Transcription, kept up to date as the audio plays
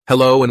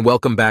Hello and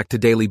welcome back to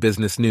Daily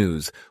Business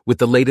News with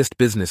the latest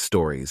business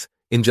stories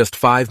in just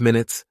 5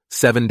 minutes,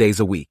 7 days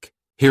a week.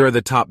 Here are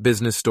the top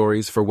business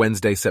stories for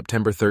Wednesday,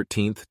 September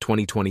 13th,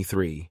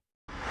 2023.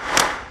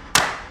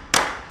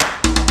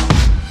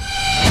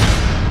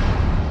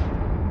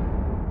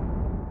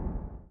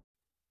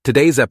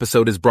 Today's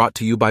episode is brought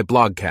to you by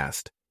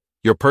Blogcast,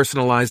 your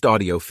personalized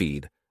audio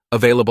feed,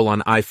 available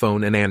on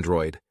iPhone and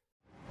Android.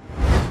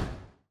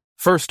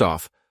 First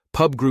off,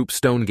 pub group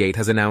Stonegate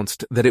has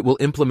announced that it will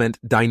implement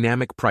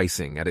dynamic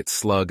pricing at its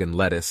Slug and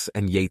Lettuce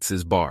and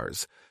Yates's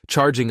bars,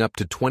 charging up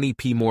to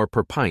 20p more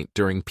per pint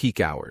during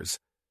peak hours.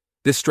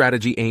 This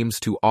strategy aims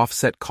to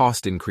offset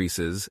cost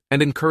increases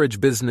and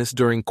encourage business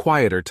during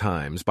quieter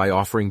times by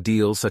offering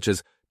deals such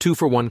as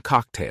 2-for-1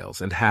 cocktails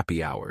and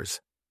happy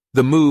hours.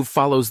 The move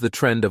follows the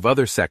trend of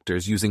other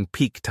sectors using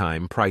peak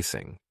time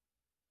pricing.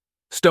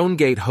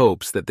 Stonegate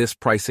hopes that this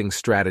pricing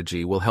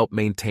strategy will help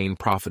maintain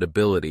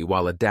profitability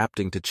while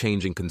adapting to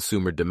changing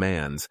consumer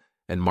demands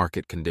and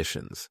market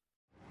conditions.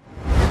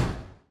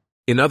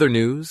 In other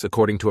news,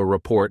 according to a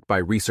report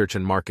by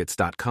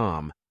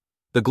researchandmarkets.com,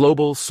 the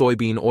global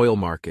soybean oil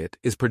market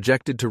is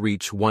projected to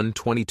reach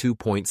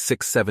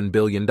 $122.67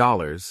 billion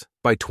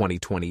by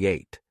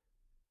 2028.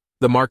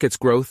 The market's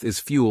growth is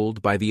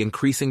fueled by the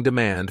increasing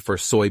demand for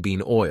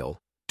soybean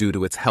oil due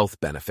to its health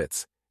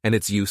benefits and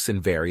its use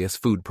in various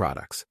food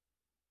products.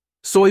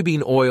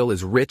 Soybean oil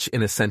is rich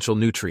in essential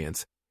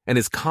nutrients and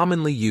is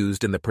commonly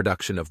used in the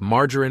production of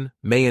margarine,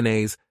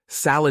 mayonnaise,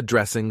 salad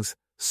dressings,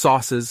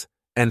 sauces,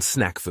 and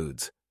snack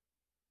foods.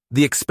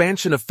 The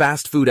expansion of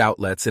fast food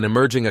outlets in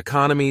emerging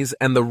economies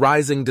and the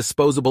rising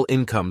disposable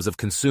incomes of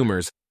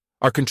consumers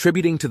are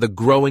contributing to the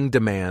growing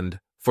demand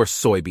for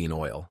soybean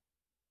oil.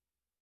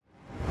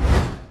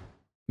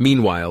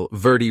 Meanwhile,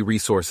 Verde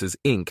Resources,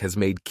 Inc. has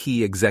made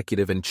key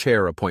executive and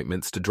chair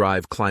appointments to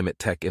drive climate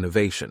tech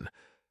innovation.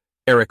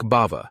 Eric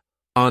Bava,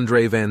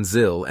 Andre Van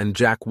Zyl, and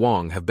Jack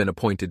Wong have been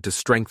appointed to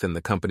strengthen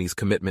the company's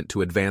commitment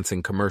to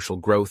advancing commercial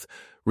growth,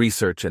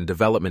 research and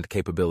development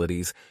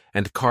capabilities,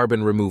 and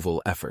carbon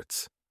removal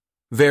efforts.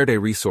 Verde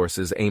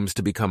Resources aims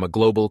to become a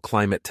global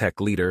climate tech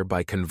leader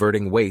by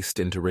converting waste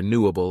into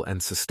renewable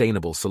and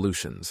sustainable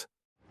solutions.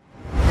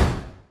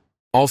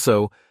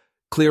 Also,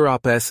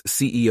 ClearOPS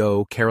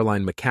CEO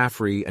Caroline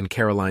McCaffrey and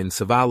Caroline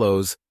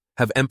Savalos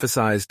have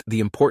emphasized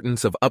the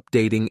importance of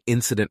updating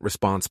incident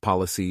response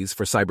policies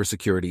for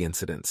cybersecurity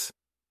incidents.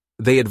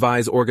 They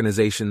advise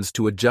organizations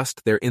to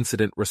adjust their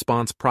incident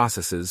response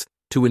processes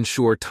to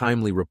ensure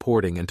timely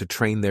reporting and to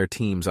train their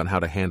teams on how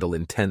to handle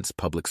intense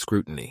public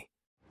scrutiny.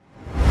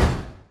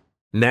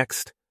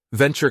 Next,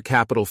 venture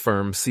capital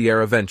firm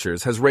Sierra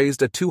Ventures has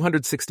raised a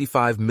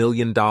 $265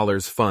 million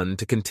fund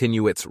to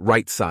continue its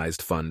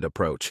right-sized fund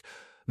approach.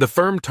 The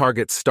firm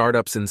targets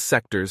startups in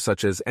sectors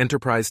such as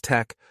enterprise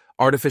tech,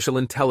 artificial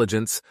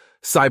intelligence,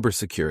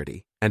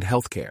 cybersecurity, and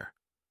healthcare.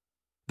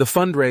 The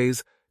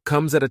fundraise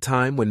comes at a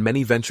time when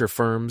many venture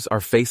firms are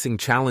facing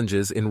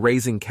challenges in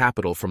raising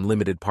capital from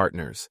limited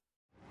partners.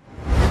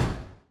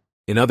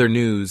 In other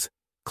news,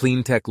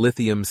 CleanTech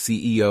Lithium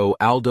CEO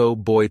Aldo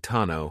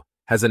Boitano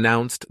has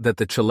announced that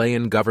the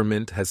Chilean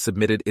government has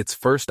submitted its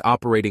first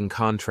operating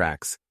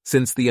contracts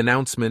since the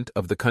announcement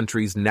of the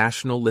country's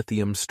national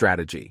lithium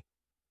strategy.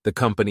 The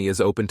company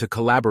is open to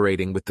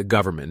collaborating with the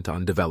government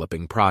on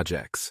developing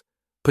projects,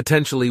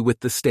 potentially with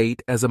the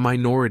state as a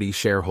minority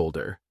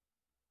shareholder.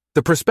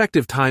 The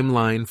prospective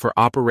timeline for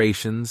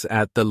operations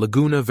at the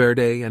Laguna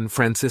Verde and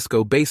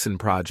Francisco Basin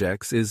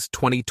projects is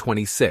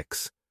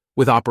 2026,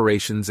 with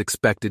operations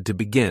expected to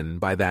begin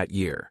by that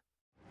year.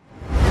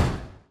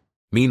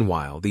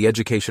 Meanwhile, the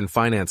Education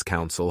Finance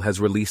Council has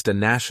released a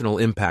national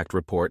impact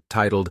report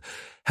titled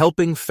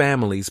Helping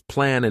Families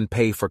Plan and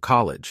Pay for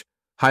College,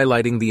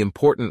 highlighting the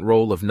important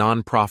role of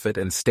nonprofit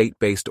and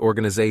state-based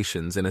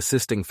organizations in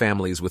assisting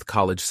families with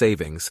college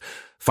savings,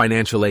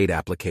 financial aid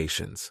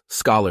applications,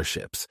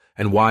 scholarships,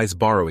 and wise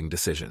borrowing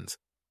decisions.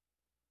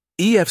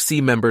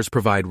 EFC members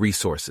provide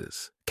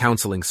resources,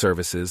 counseling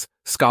services,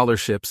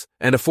 scholarships,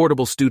 and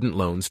affordable student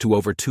loans to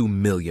over 2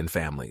 million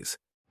families.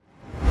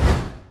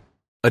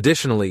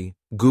 Additionally,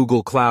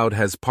 Google Cloud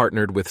has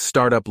partnered with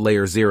startup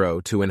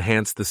LayerZero to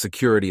enhance the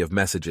security of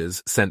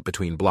messages sent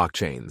between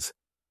blockchains.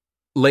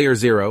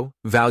 LayerZero,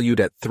 valued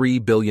at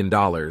 $3 billion,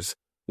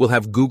 will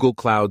have Google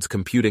Cloud's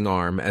computing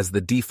arm as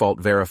the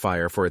default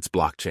verifier for its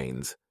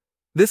blockchains.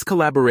 This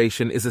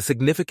collaboration is a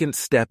significant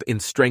step in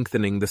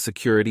strengthening the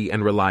security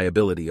and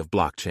reliability of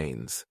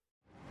blockchains.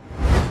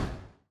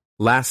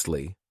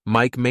 Lastly,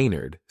 Mike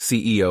Maynard,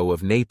 CEO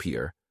of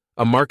Napier,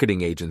 a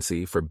marketing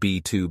agency for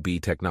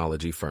B2B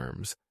technology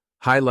firms,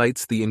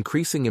 highlights the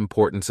increasing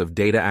importance of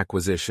data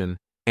acquisition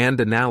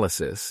and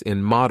analysis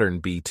in modern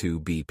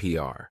B2B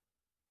PR.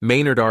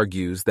 Maynard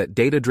argues that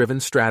data-driven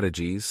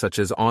strategies such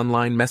as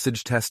online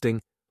message testing,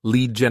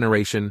 lead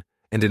generation,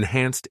 and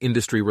enhanced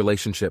industry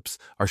relationships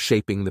are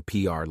shaping the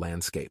PR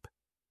landscape.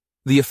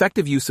 The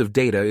effective use of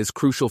data is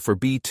crucial for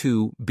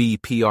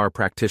B2B PR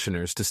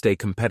practitioners to stay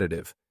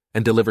competitive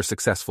and deliver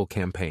successful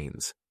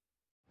campaigns.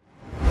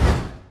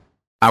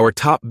 Our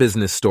top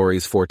business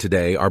stories for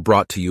today are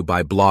brought to you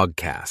by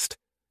Blogcast,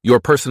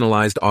 your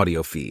personalized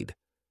audio feed.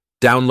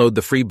 Download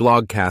the free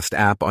Blogcast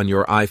app on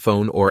your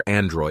iPhone or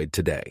Android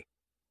today.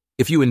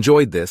 If you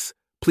enjoyed this,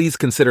 please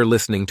consider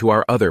listening to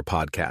our other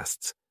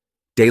podcasts: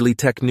 Daily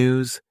Tech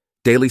News,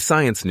 Daily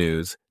Science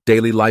News,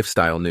 Daily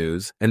Lifestyle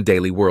News, and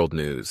Daily World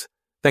News.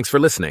 Thanks for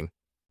listening.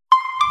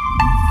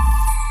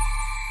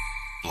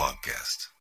 Blogcast.